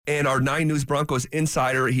And our 9 News Broncos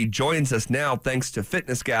insider, he joins us now thanks to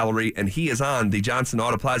Fitness Gallery, and he is on the Johnson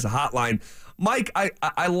Auto Plaza hotline. Mike,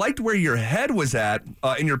 I liked where your head was at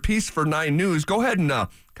in your piece for 9 News. Go ahead and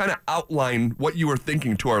kind of outline what you were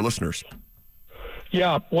thinking to our listeners.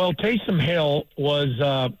 Yeah, well, Taysom Hill was,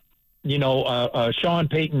 a Sean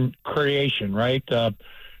Payton creation, right?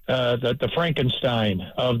 The Frankenstein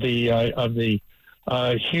of the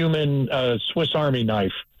human Swiss Army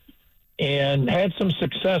knife. And had some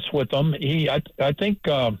success with them. I think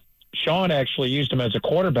Sean actually used him as a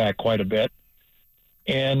quarterback quite a bit.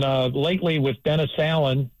 And lately with Dennis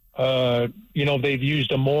Allen, they've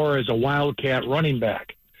used him more as a wildcat running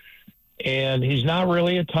back. And he's not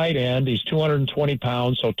really a tight end. He's 220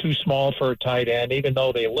 pounds, so too small for a tight end, even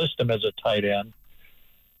though they list him as a tight end.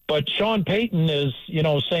 But Sean Payton is,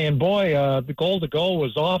 saying, boy, the goal to go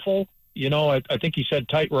was awful. I think he said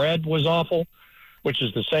tight red was awful, which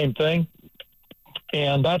is the same thing.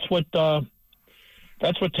 And that's what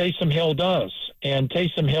Taysom Hill does. And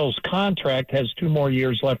Taysom Hill's contract has 2 more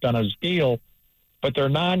years left on his deal, but they're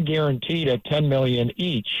non-guaranteed at $10 million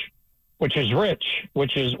each, which is rich,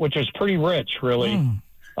 which is pretty rich, really,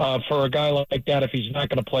 for a guy like that if he's not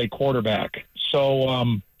going to play quarterback. So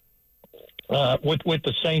with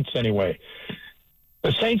the Saints anyway.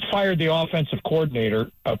 The Saints fired the offensive coordinator,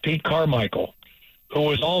 Pete Carmichael, who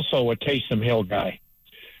was also a Taysom Hill guy.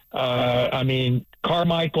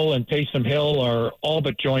 Carmichael and Taysom Hill are all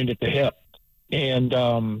but joined at the hip. And,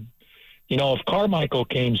 if Carmichael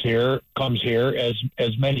comes here,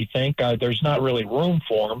 as many think, there's not really room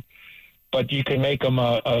for him, but you can make him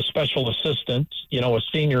a special assistant, a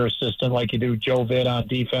senior assistant like you do Joe Vitt on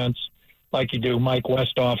defense, like you do Mike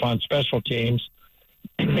Westhoff on special teams.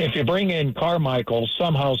 If you bring in Carmichael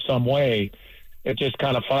somehow, some way, it just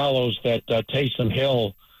kind of follows that Taysom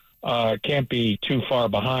Hill can't be too far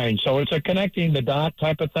behind. So it's a connecting the dot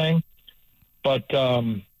type of thing. But,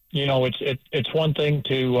 it's one thing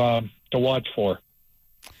to watch for.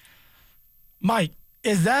 Mike,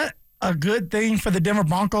 is that a good thing for the Denver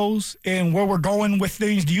Broncos and where we're going with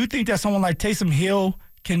things? Do you think that someone like Taysom Hill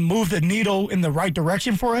can move the needle in the right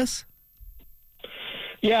direction for us?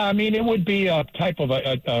 Yeah, it would be a type of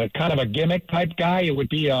a kind of a gimmick type guy. It would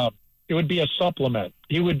be a supplement.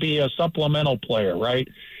 He would be a supplemental player, right?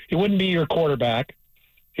 He wouldn't be your quarterback.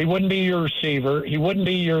 He wouldn't be your receiver. He wouldn't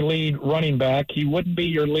be your lead running back. He wouldn't be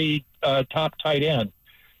your lead top tight end.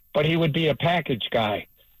 But he would be a package guy.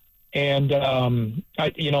 And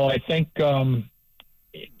I think in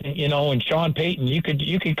Sean Payton, you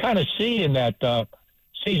could kind of see in that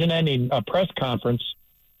season-ending press conference,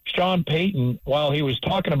 Sean Payton, while he was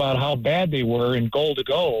talking about how bad they were in goal to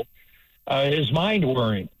go, his mind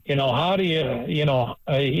worrying. How do you,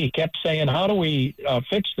 he kept saying, how do we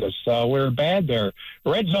fix this? We're bad there.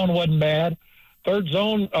 Red zone wasn't bad. Third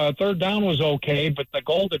down was okay, but the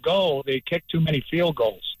goal to go, they kicked too many field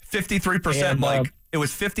goals. 53%, Mike. It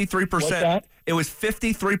was 53%. What's that? It was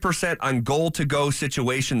 53% on goal-to-go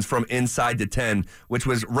situations from inside the 10, which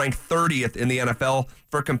was ranked 30th in the NFL.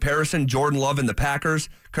 For comparison, Jordan Love and the Packers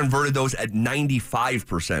converted those at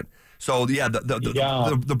 95%. So, yeah,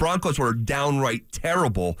 the Broncos were downright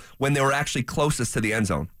terrible when they were actually closest to the end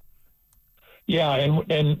zone. Yeah,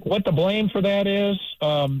 and what the blame for that is,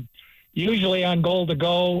 usually on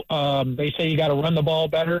goal-to-go, they say you got to run the ball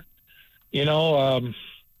better. It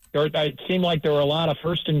seemed like there were a lot of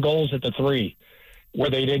first and goals at the 3 where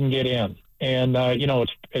they didn't get in. And,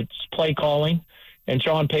 it's play calling. And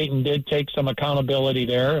Sean Payton did take some accountability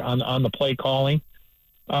there on the play calling.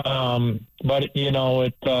 But, I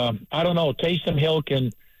don't know. Taysom Hill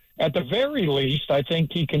can, at the very least, I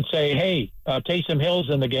think he can say, hey, Taysom Hill's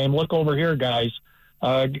in the game. Look over here, guys.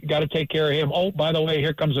 Got to take care of him. Oh, by the way,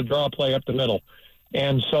 here comes a draw play up the middle.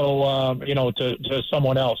 And so, to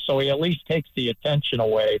someone else. So he at least takes the attention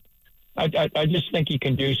away. I just think he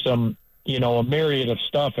can do some, a myriad of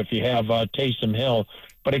stuff if you have Taysom Hill.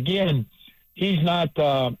 But again, he's not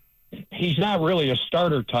really a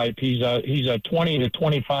starter type. He's a 20 to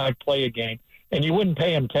 25 play a game. And you wouldn't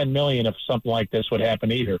pay him $10 million if something like this would happen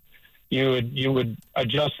either. You would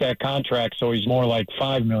adjust that contract so he's more like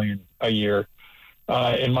 $5 million a year.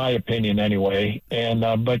 In my opinion, anyway. And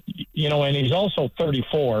but and he's also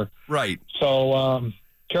 34, right? So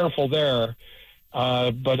careful there.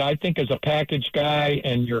 But I think as a package guy,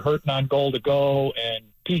 and you're hurting on goal to go, and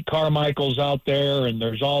Pete Carmichael's out there, and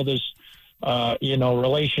there's all this,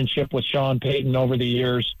 relationship with Sean Payton over the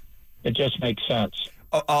years. It just makes sense.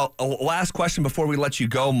 Last question before we let you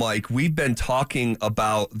go, Mike. We've been talking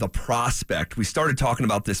about the prospect. We started talking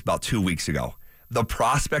about this about 2 weeks ago. The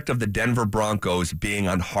prospect of the Denver Broncos being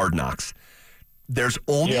on Hard Knocks. There's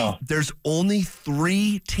only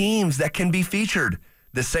 3 teams that can be featured: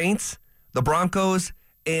 the Saints, the Broncos,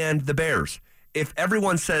 and the Bears. If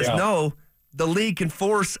everyone says no, the league can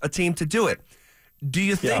force a team to do it. Do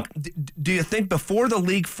you think? Do you think before the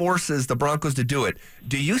league forces the Broncos to do it,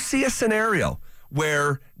 do you see a scenario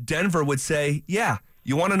where Denver would say, "Yeah,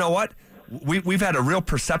 you want to know what? We've had a real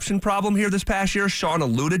perception problem here this past year." Sean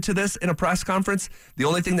alluded to this in a press conference. The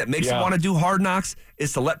only thing that makes him want to do Hard Knocks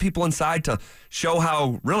is to let people inside to show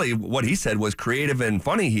how really what he said was creative and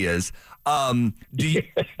funny he is. Do you?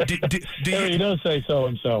 He does say so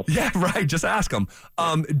and so. Yeah, right. Just ask him.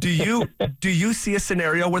 Do you see a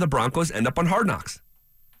scenario where the Broncos end up on Hard Knocks?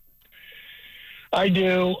 I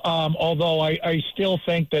do, although I still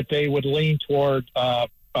think that they would lean toward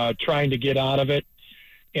trying to get out of it.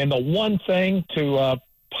 And the one thing to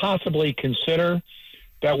possibly consider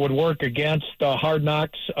that would work against Hard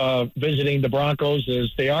Knocks visiting the Broncos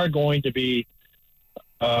is they are going to be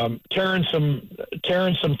tearing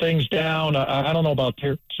some things down. I don't know about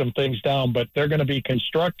tear some things down, but they're going to be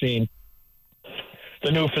constructing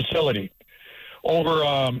the new facility over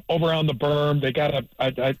on the berm. They got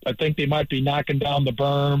I think they might be knocking down the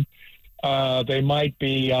berm. They might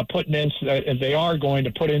be putting in. They are going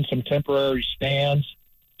to put in some temporary stands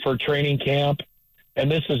for training camp, and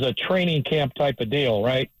this is a training camp type of deal,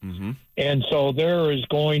 right? Mm-hmm. And so there is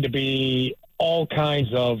going to be all kinds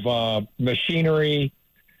of machinery.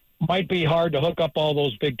 Might be hard to hook up all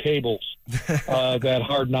those big cables that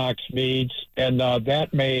Hard Knocks needs, and that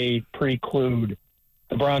may preclude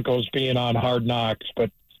the Broncos being on Hard Knocks. But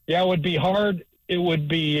yeah, it would be hard. It would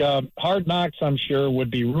be Hard Knocks, I'm sure, would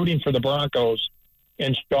be rooting for the Broncos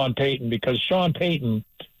and Sean Payton, because Sean Payton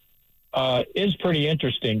is pretty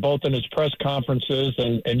interesting, both in his press conferences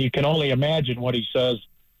and you can only imagine what he says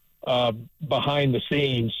behind the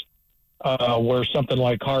scenes, where something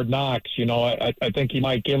like Hard Knocks, I think he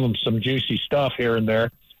might give him some juicy stuff here and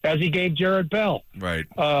there, as he gave Jared Bell. Right.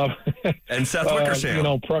 And Seth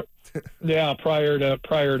Wickersham. Prior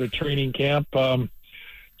to training camp.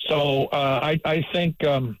 So I think,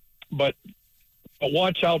 but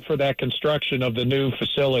watch out for that construction of the new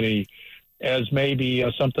facility as maybe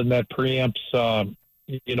something that preempts,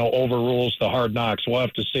 overrules the Hard Knocks. We'll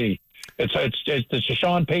have to see. It's the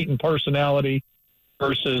Sean Payton personality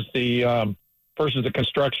versus the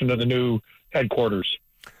construction of the new headquarters.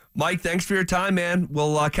 Mike, thanks for your time, man.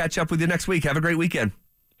 We'll catch up with you next week. Have a great weekend.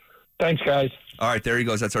 Thanks, guys. All right, there he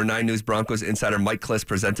goes. That's our 9 News Broncos Insider Mike Klis,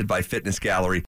 presented by Fitness Gallery.